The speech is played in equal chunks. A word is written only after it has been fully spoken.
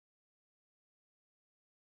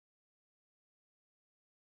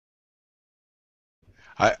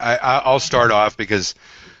I'll start off because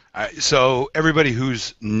so everybody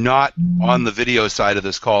who's not on the video side of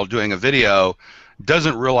this call doing a video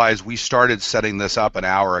doesn't realize we started setting this up an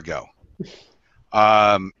hour ago.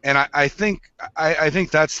 And I think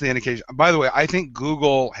that's the indication. By the way, I think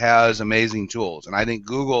Google has amazing tools, and I think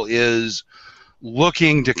Google is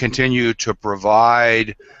looking to continue to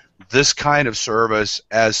provide this kind of service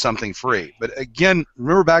as something free. But again,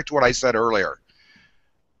 remember back to what I said earlier.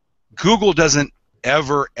 Google doesn't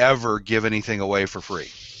ever give anything away for free.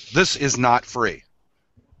 This is not free.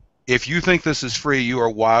 If you think this is free, you are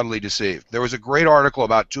wildly deceived. There was a great article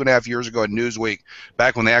about 2.5 years ago in Newsweek,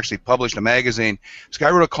 back when they actually published a magazine. This guy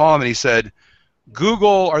wrote a column and he said,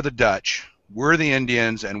 Google are the Dutch, we're the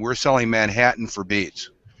Indians, and we're selling Manhattan for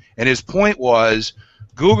beads. And his point was,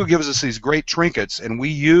 Google gives us these great trinkets and we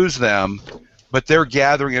use them, but they're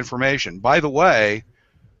gathering information. By the way,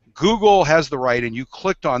 Google has the right, and you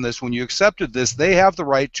clicked on this when you accepted this, they have the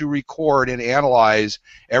right to record and analyze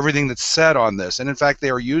everything that's said on this. And in fact, they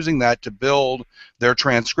are using that to build their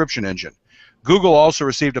transcription engine. Google also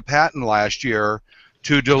received a patent last year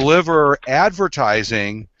to deliver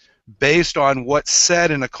advertising based on what's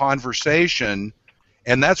said in a conversation,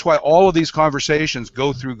 and that's why all of these conversations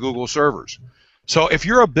go through Google servers. So if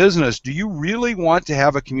you're a business, do you really want to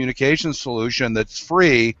have a communication solution that's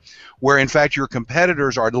free where, in fact, your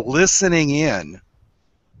competitors are listening in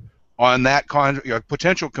on that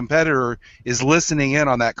potential competitor is listening in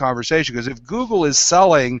on that conversation? Because if Google is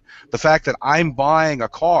selling the fact that I'm buying a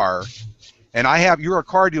car and you're a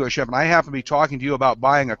car dealership and I happen to be talking to you about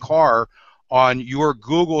buying a car on your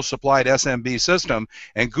Google supplied SMB system,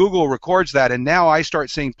 and Google records that, and now I start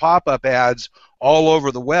seeing pop-up ads all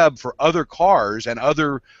over the web for other cars and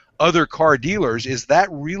other car dealers, is that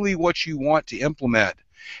really what you want to implement?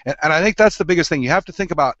 And I think that's the biggest thing. You have to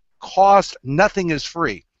think about cost. Nothing is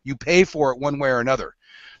free. You pay for it one way or another.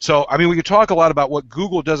 So, I mean, we could talk a lot about what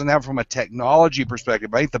Google doesn't have from a technology perspective,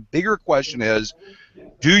 but I think the bigger question is,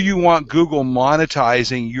 do you want Google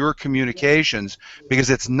monetizing your communications? Because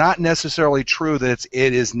it's not necessarily true that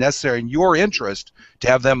it is necessary in your interest to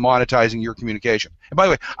have them monetizing your communication. And by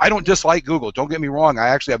the way, I don't dislike Google. Don't get me wrong. I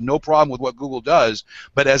actually have no problem with what Google does.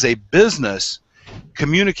 But as a business,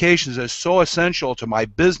 communications is so essential to my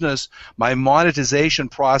business, my monetization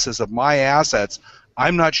process of my assets.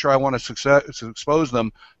 I'm not sure I want to expose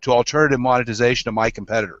them to alternative monetization of my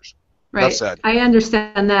competitors. Right. I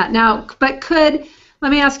understand that. Now, but let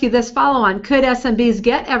me ask you this follow-on. Could SMBs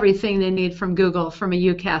get everything they need from Google from a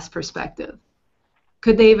UCaaS perspective?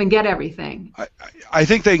 Could they even get everything? I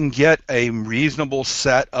think they can get a reasonable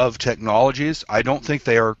set of technologies. I don't think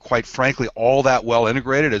they are, quite frankly, all that well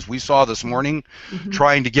integrated, as we saw this morning,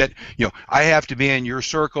 trying to get, I have to be in your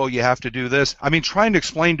circle, you have to do this. I mean, trying to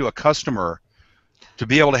explain to a customer to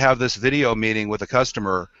be able to have this video meeting with a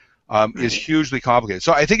customer is hugely complicated.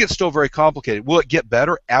 So I think it's still very complicated. Will it get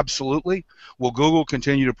better? Absolutely. Will Google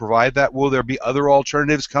continue to provide that? Will there be other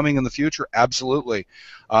alternatives coming in the future? Absolutely.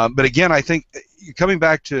 But again, I think, coming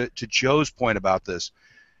back to Joe's point about this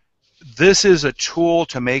is a tool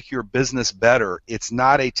to make your business better. It's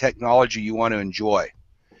not a technology you want to enjoy.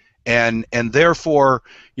 And therefore,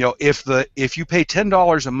 if you pay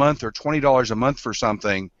 $10 a month or $20 a month for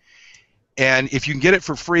something, and if you can get it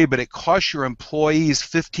for free, but it costs your employees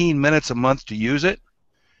 15 minutes a month to use it,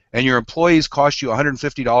 and your employees cost you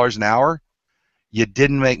 $150 an hour, you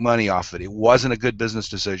didn't make money off it. It wasn't a good business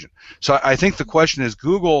decision. So I think the question is,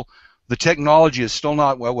 Google, the technology is still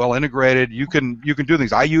not well integrated. You can do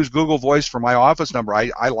things. I use Google Voice for my office number.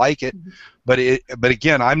 I like it, but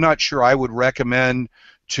again, I'm not sure I would recommend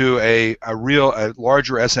to a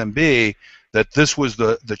larger SMB that this was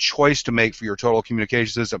the choice to make for your total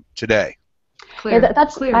communication system today. Clear. Yeah,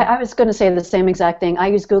 that's clear. I was going to say the same exact thing. I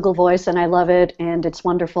use Google Voice and I love it and it's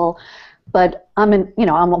wonderful, but I'm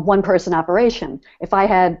a one-person operation. If I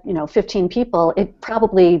had 15 people, it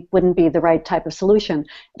probably wouldn't be the right type of solution.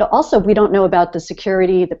 But also, we don't know about the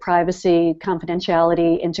security, the privacy,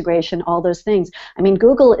 confidentiality, integration, all those things. I mean,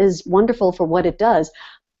 Google is wonderful for what it does,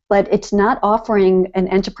 but it's not offering an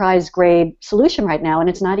enterprise-grade solution right now, and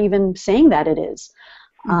it's not even saying that it is.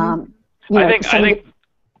 I think.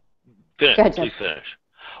 Please finish.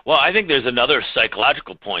 Well, I think there's another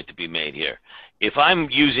psychological point to be made here. If I'm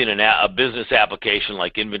using a business application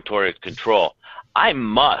like inventory control, I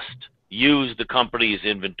must use the company's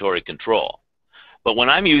inventory control. But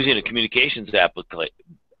when I'm using a communications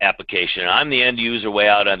application, I'm the end user way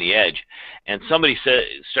out on the edge, and somebody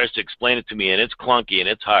starts to explain it to me, and it's clunky and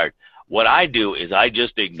it's hard, what I do is I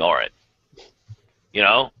just ignore it.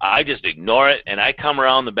 I just ignore it, and I come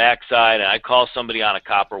around the backside and I call somebody on a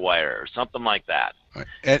copper wire or something like that. Right.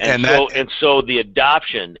 And so the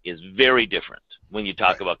adoption is very different when you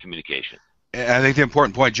talk about communication. And I think the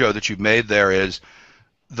important point, Joe, that you've made there is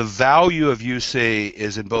the value of UC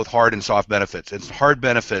is in both hard and soft benefits. It's hard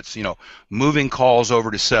benefits, moving calls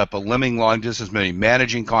over to SIP, eliminating long distance meeting,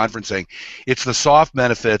 managing conferencing. It's the soft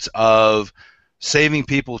benefits of saving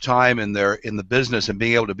people time in the business and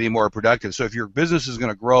being able to be more productive. So if your business is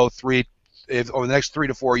going to grow over the next 3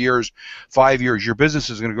 to 4 years, 5 years, your business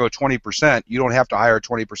is going to grow 20%, you don't have to hire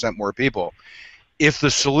 20% more people. If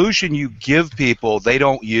the solution you give people they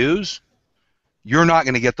don't use, you're not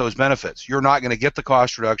going to get those benefits. You're not going to get the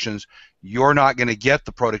cost reductions. You're not going to get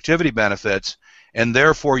the productivity benefits, and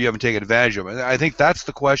therefore you haven't taken advantage of it. And I think that's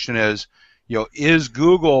the question is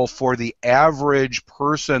Google for the average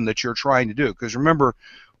person that you're trying to do? Because remember,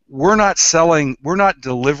 we're not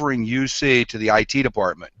delivering UC to the IT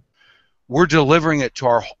department. We're delivering it to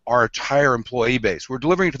our entire employee base. We're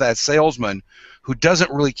delivering it to that salesman who doesn't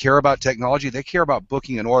really care about technology. They care about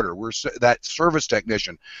booking an order. We're that service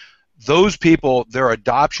technician. Those people, their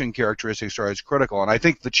adoption characteristics are as critical. And I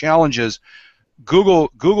think the challenge is Google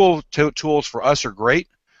tools for us are great,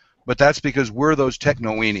 but that's because we're those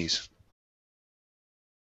techno-weenies.